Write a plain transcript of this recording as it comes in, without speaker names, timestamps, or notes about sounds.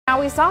Now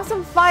we saw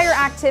some fire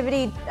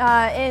activity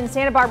in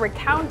Santa Barbara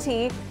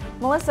County.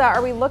 Melissa,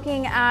 are we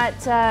looking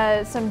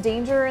at some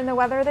danger in the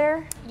weather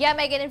there? Yeah,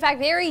 Megan, in fact,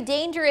 very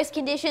dangerous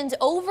conditions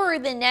over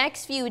the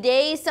next few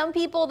days. Some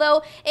people,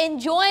 though,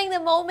 enjoying the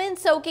moment,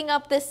 soaking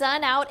up the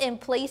sun out in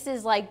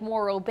places like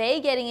Morro Bay,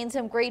 getting in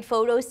some great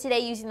photos today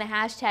using the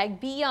hashtag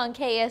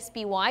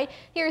 #BeOnKSBY.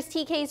 Here's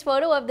TK's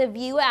photo of the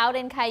view out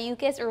in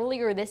Cayucos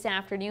earlier this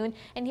afternoon,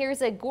 and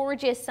here's a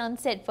gorgeous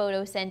sunset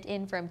photo sent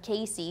in from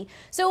Casey.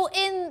 So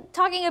in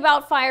talking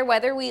about fire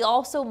weather, we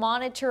also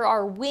monitor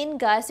our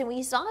wind gusts, and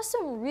we saw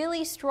some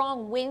really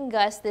strong wind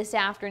gusts this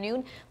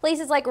afternoon.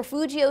 Places like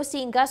Refugio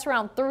seeing gusts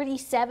around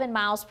 37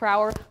 miles per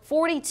hour,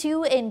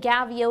 42 in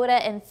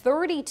Gaviota, and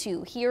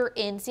 32 here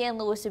in San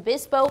Luis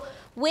Obispo.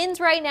 Winds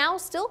right now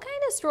still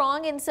kind of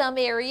strong in some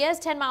areas,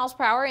 10 miles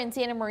per hour in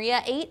Santa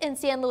Maria, 8 in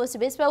San Luis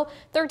Obispo,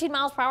 13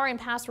 miles per hour in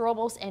Paso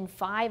Robles, and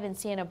 5 in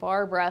Santa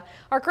Barbara.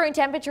 Our current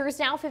temperature is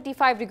now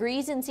 55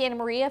 degrees in Santa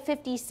Maria,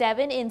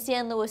 57 in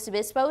San Luis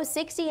Obispo,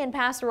 60 in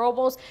Paso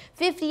Robles,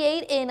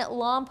 58 in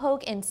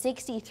Lompoc, and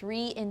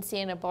 63 in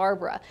Santa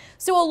Barbara.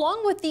 So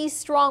along with these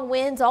strong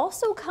winds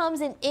also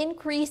comes an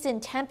increase in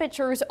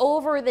temperatures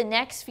over the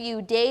next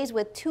few days,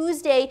 with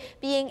Tuesday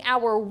being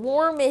our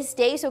warmest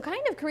day, so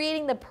kind of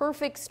creating the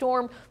perfect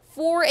storm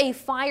for a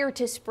fire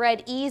to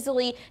spread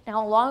easily.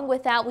 Now, along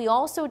with that, we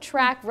also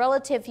track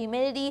relative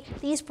humidity.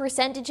 These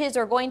percentages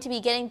are going to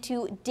be getting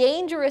to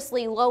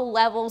dangerously low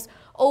levels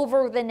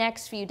over the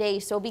next few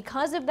days. So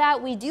because of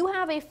that, we do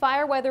have a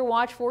fire weather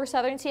watch for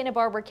southern Santa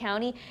Barbara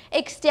County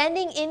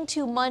extending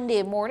into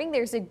Monday morning.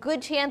 There's a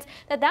good chance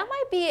that that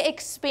might be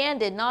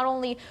expanded not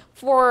only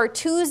for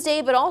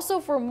Tuesday, but also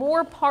for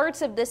more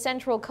parts of the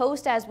Central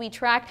Coast as we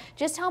track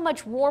just how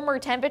much warmer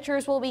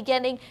temperatures we'll be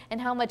getting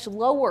and how much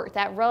lower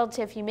that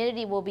relative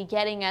humidity will be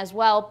getting as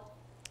well.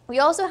 We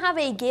also have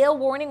a gale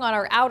warning on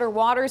our outer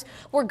waters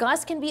where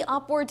gusts can be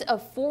upwards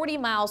of 40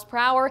 miles per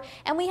hour.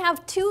 And we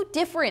have two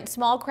different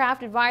small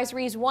craft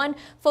advisories, one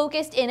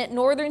focused in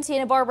northern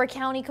Santa Barbara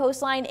County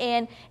coastline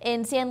and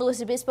in San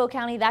Luis Obispo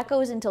County. That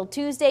goes until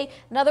Tuesday.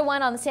 Another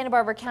one on the Santa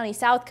Barbara County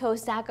South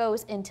Coast that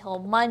goes until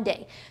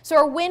Monday. So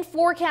our wind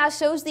forecast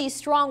shows these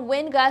strong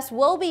wind gusts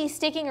will be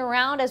sticking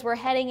around as we're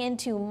heading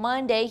into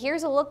Monday.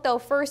 Here's a look though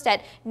first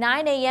at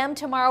 9 a.m.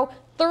 tomorrow.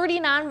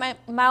 39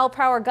 mile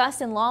per hour gusts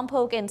in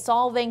Lompoc and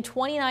Solvang,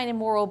 29 in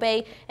Morro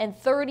Bay, and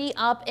 30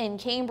 up in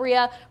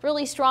Cambria.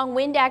 Really strong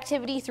wind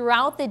activity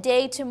throughout the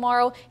day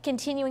tomorrow,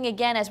 continuing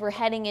again as we're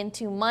heading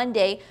into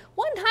Monday.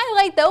 One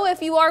highlight though,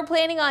 if you are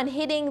planning on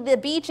hitting the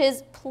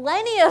beaches,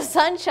 plenty of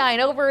sunshine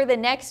over the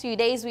next few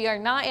days. We are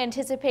not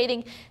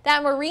anticipating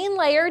that marine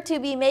layer to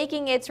be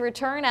making its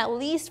return, at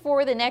least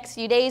for the next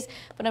few days.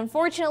 But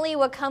unfortunately,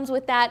 what comes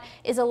with that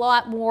is a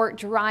lot more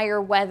drier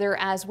weather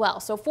as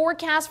well. So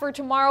forecast for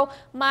tomorrow,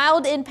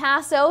 mild in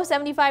Paso,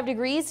 75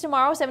 degrees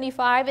tomorrow,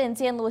 75 in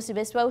San Luis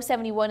Obispo,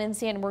 71 in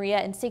Santa Maria,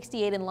 and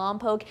 68 in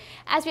Lompoc.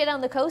 As we head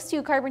down the coast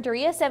to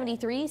Carpinteria,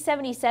 73,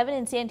 77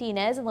 in Santa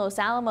Ynez and Los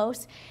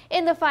Alamos.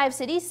 In the five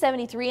cities,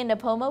 73 in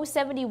Napomo,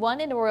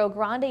 71 in Arroyo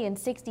Grande, and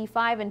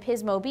 65 in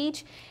Pismo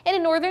Beach. And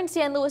in northern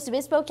San Luis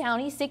Obispo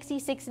County,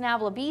 66 in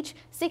Avila Beach,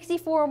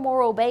 64 in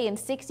Morro Bay, and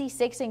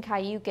 66 in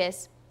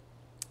Cayucos.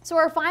 So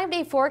our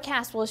 5-day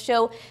forecast will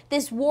show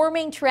this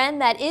warming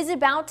trend that is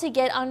about to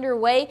get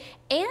underway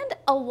and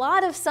a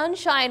lot of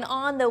sunshine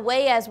on the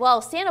way as well.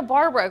 Santa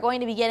Barbara going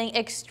to be getting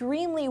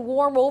extremely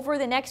warm over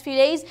the next few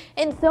days,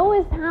 and so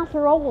is Paso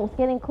Robles,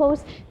 getting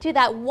close to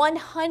that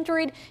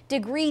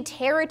 100-degree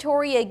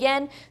territory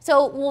again.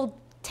 So we'll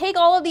take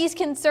all of these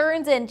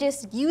concerns and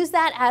just use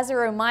that as a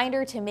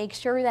reminder to make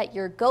sure that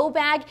your go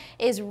bag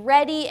is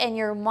ready and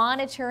you're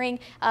monitoring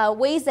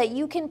ways that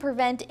you can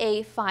prevent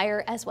a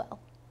fire as well.